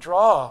trying to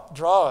draw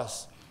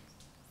us.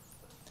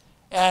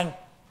 And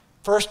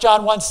 1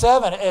 John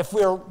 1:7, if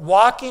we're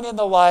walking in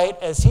the light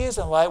as he is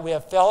in the light, we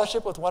have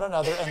fellowship with one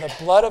another, and the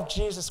blood of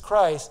Jesus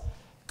Christ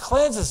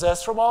cleanses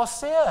us from all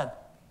sin.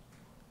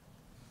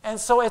 And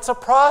so it's a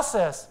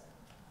process.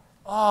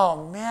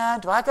 Oh, man,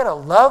 do I got to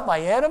love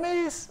my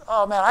enemies?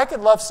 Oh, man, I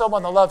could love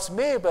someone that loves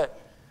me, but...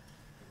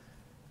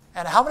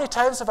 And how many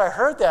times have I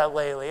heard that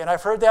lately? And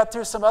I've heard that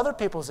through some other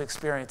people's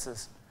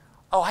experiences.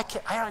 Oh, I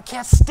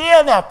can't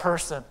stand that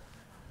person.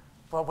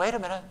 Well, wait a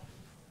minute.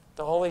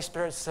 The Holy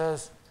Spirit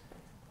says,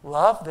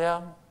 love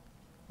them.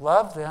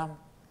 Love them.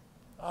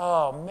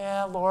 Oh,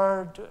 man,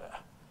 Lord.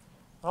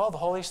 Oh, the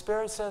Holy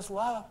Spirit says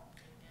love.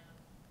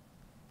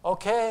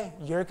 Okay,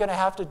 you're going to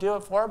have to do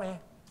it for me.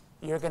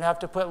 You're going to have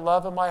to put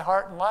love in my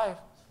heart and life.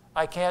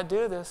 I can't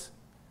do this.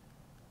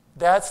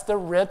 That's the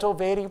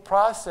renovating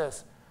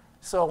process.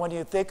 So when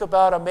you think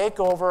about a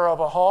makeover of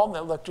a home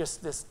that looked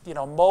just this,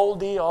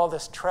 moldy, all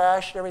this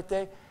trash and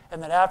everything,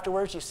 and then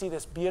afterwards you see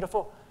this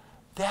beautiful,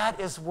 that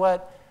is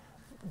what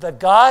the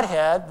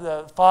Godhead,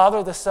 the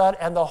Father, the Son,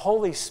 and the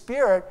Holy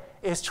Spirit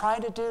is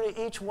trying to do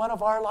to each one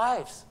of our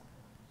lives,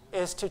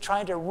 is to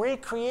trying to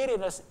recreate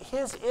in us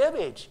his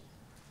image.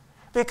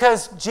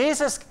 Because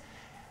Jesus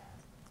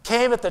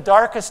came at the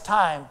darkest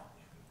time,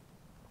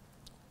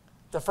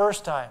 the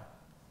first time.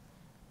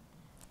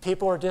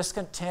 People were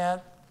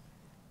discontent.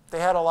 They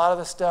had a lot of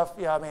the stuff,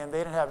 they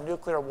didn't have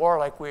nuclear war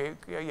like we,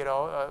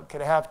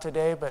 could have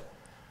today, but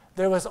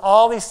there was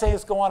all these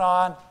things going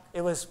on.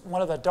 It was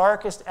one of the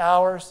darkest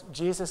hours.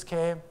 Jesus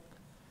came.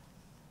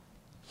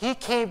 He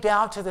came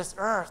down to this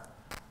earth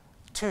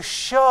to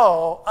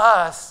show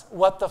us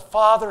what the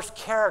Father's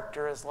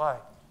character is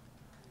like.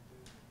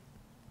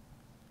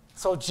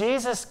 So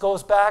Jesus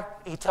goes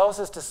back, he tells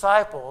his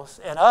disciples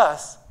and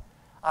us,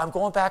 I'm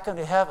going back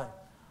into heaven.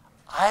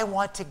 I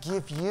want to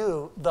give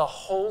you the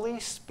Holy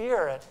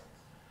Spirit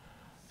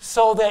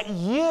so that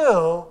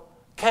you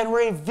can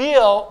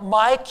reveal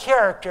my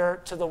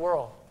character to the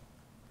world.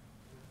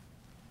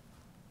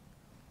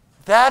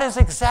 That is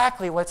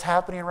exactly what's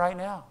happening right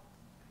now.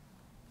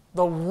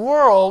 The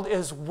world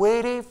is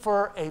waiting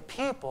for a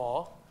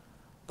people,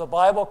 the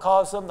Bible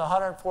calls them the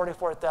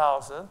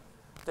 144,000,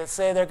 that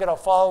say they're going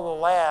to follow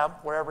the Lamb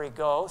wherever he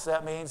goes.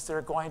 That means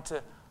they're going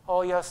to,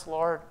 oh yes,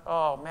 Lord,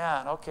 oh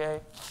man,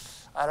 okay.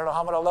 I don't know how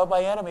I'm going to love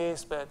my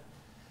enemies, but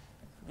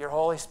your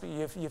Holy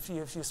Spirit,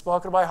 you've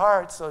spoken to my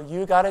heart, so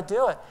you got to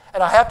do it.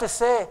 And I have to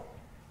say,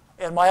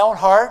 in my own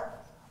heart,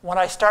 when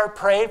I start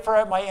praying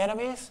for my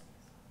enemies,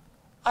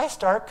 I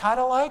start kind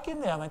of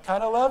liking them and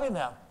kind of loving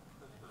them.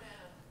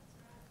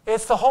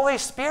 It's the Holy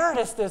Spirit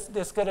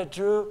that's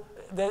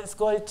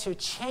going to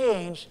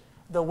change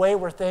the way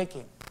we're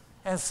thinking.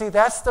 And see,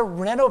 that's the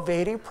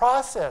renovating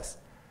process.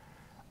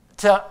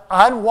 To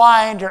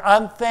unwind or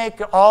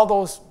unthink all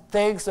those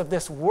things of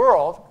this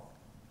world,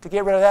 to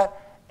get rid of that,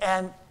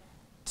 and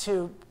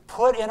to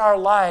put in our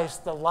lives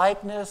the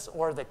likeness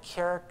or the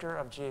character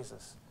of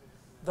Jesus.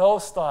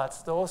 Those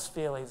thoughts, those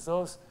feelings,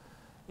 those,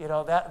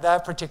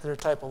 that particular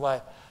type of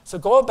life. So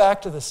going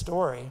back to the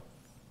story,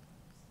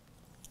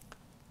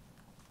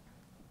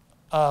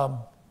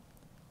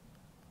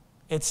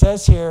 it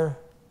says here,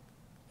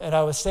 and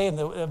I was saying,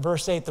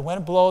 verse 8, the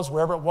wind blows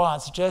wherever it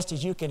wants, just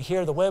as you can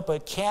hear the wind,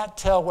 but can't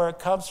tell where it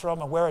comes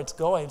from and where it's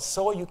going.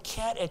 So you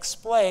can't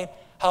explain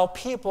how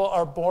people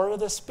are born of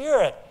the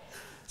Spirit.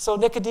 So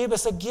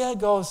Nicodemus again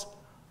goes,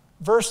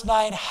 verse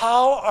 9,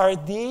 how are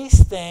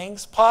these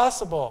things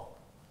possible?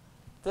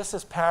 This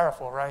is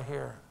powerful right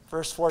here.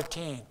 Verse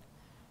 14.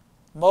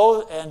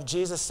 And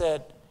Jesus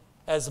said,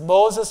 as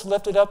Moses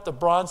lifted up the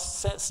bronze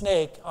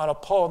snake on a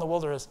pole in the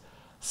wilderness,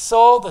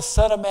 so the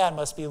Son of Man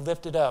must be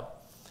lifted up,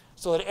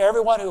 so that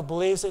everyone who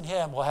believes in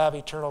him will have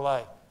eternal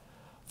life.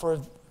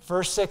 For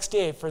verse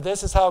 16, for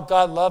this is how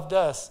God loved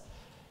us.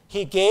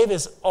 He gave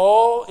his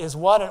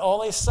one and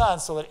only Son,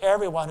 so that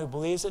everyone who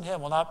believes in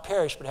him will not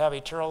perish but have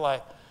eternal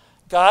life.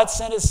 God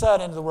sent his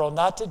Son into the world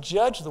not to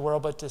judge the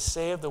world, but to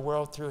save the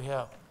world through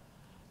him.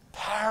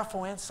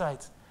 Powerful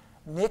insights.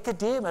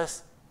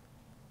 Nicodemus,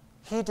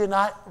 he did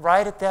not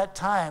right at that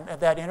time,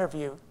 at that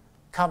interview,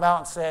 come out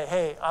and say,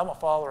 hey, I'm a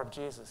follower of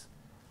Jesus.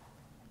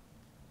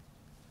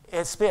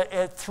 it's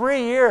been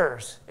 3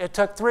 years. It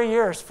took 3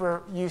 years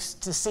for you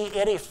to see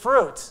any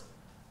fruits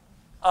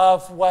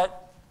of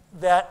what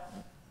that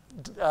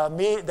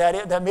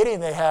meeting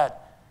they had.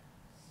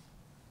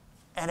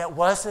 And it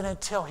wasn't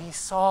until he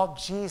saw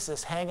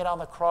Jesus hanging on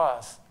the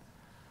cross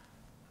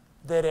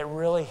that it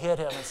really hit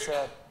him and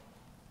said,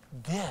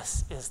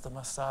 this is the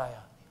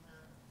Messiah.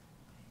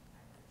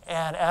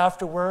 And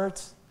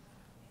afterwards,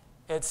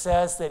 it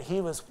says that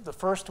he was the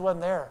first one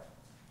there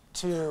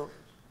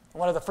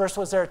one of the first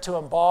ones there to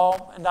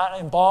not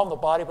embalm the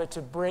body, but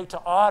to bring,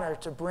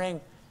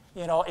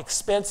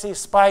 expensive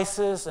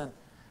spices and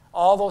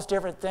all those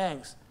different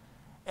things.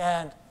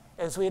 And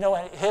as we know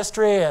in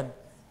history,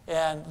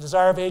 and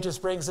Desire of Ages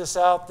brings this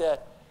out,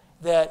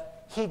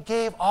 that he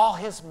gave all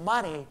his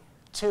money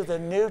to the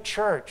new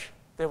church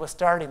that was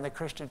starting, the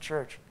Christian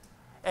church.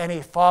 And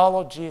he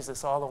followed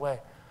Jesus all the way.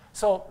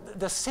 So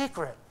the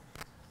secret,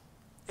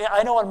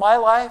 I know in my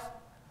life,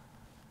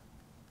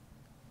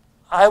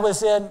 I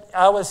was in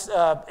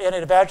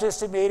an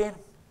evangelistic meeting,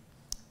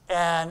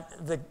 and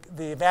the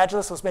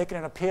evangelist was making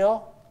an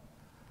appeal,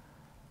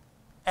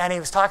 and he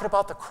was talking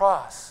about the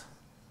cross.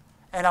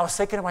 And I was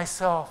thinking to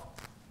myself,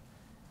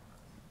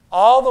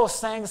 all those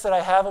things that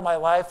I have in my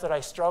life that I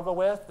struggle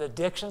with, the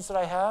addictions that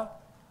I have,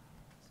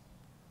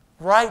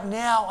 right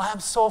now I'm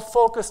so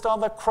focused on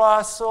the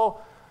cross,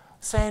 so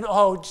saying,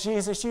 oh,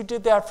 Jesus, you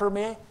did that for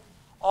me.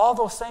 All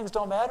those things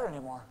don't matter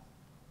anymore.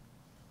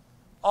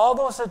 All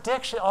those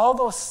addictions, all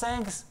those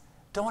things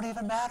don't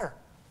even matter.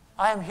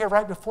 I am here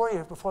right before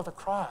you, before the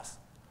cross.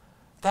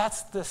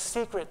 That's the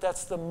secret.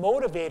 That's the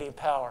motivating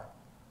power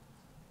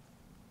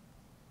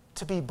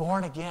to be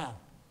born again.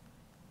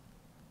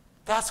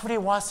 That's what he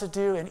wants to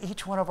do in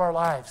each one of our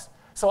lives.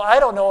 So I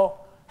don't know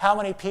how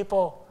many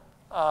people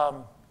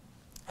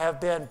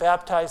have been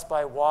baptized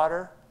by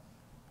water,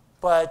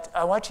 but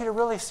I want you to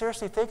really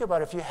seriously think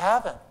about it if you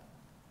haven't.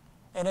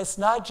 And it's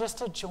not just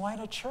to join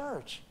a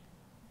church.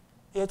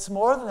 It's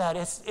more than that.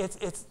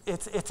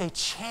 It's a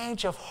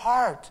change of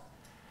heart.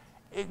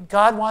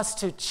 God wants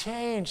to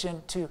change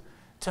and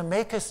to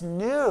make us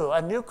new,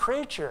 a new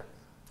creature,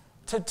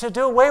 to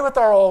do away with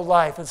our old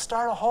life and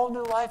start a whole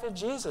new life in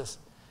Jesus.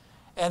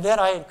 And then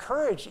I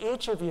encourage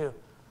each of you,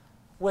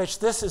 which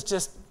this is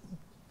just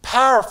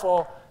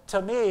powerful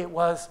to me,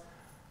 was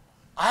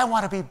I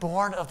want to be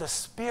born of the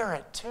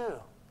Spirit too.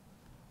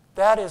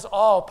 That is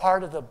all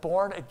part of the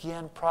born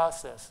again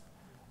process.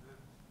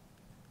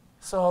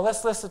 So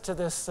let's listen to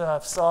this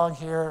song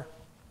here,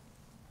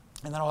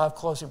 and then I'll have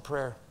closing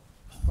prayer.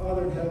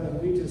 Father in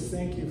heaven, we just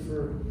thank you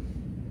for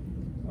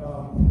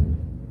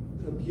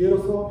the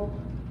beautiful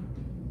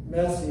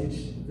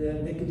message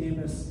that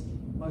Nicodemus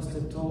must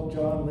have told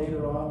John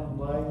later on in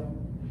life,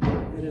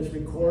 that is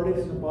recorded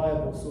in the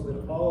Bible so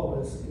that all of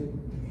us could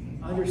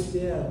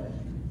understand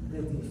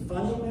that the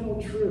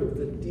fundamental truth,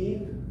 the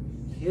deep,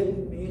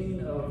 hidden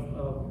meaning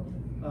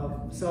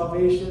of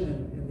salvation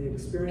and the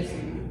experience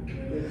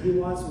that he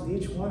wants with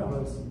each one of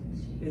us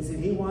is that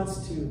he wants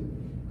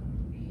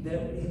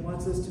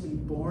us to be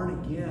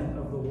born again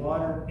of the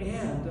water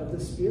and of the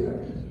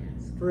Spirit.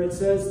 For it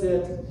says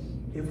that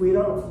if we're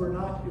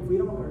not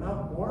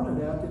born of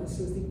that, then it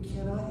says they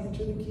cannot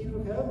enter the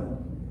kingdom of heaven.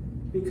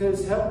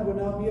 Because heaven would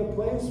not be a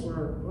place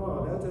where,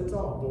 that's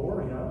all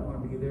boring, I don't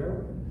want to be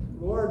there.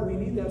 Lord, we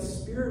need that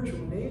spiritual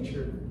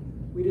nature.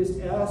 We just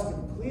ask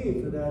and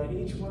plead for that in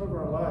each one of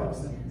our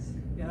lives.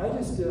 And I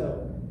just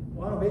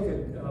want to make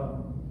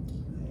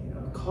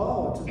a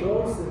call to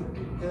those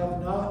that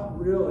have not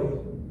really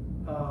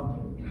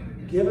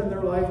given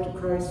their life to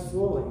Christ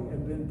fully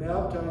and been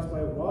baptized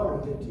by water,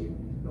 that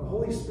the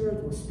Holy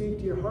Spirit will speak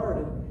to your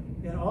heart.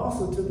 And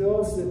also to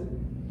those that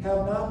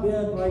have not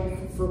been,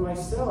 like for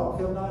myself,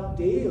 have not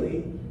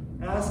daily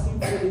asking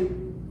for the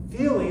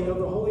feeling of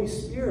the Holy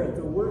Spirit,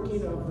 the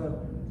working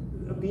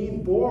of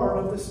being born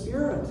of the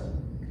Spirit.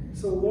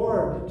 So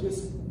Lord,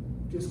 just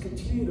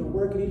continue to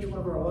work in each one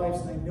of our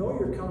lives. And I know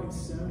you're coming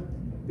soon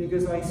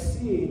because I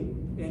see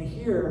and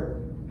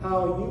hear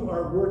how you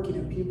are working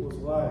in people's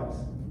lives.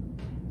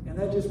 And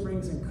that just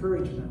brings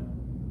encouragement.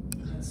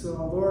 And so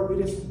Lord,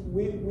 we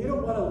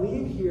don't want to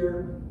leave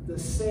here the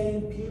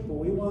same people.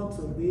 We want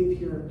to leave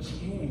here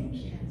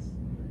changed.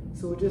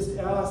 So we just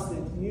ask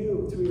that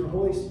you, through your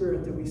Holy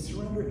Spirit, that we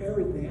surrender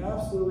everything.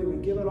 Absolutely, we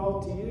give it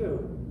all to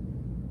you.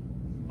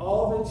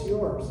 All of it's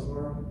yours,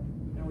 Lord.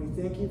 And we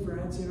thank you for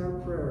answering our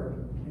prayer.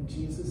 In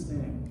Jesus'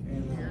 name,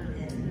 amen.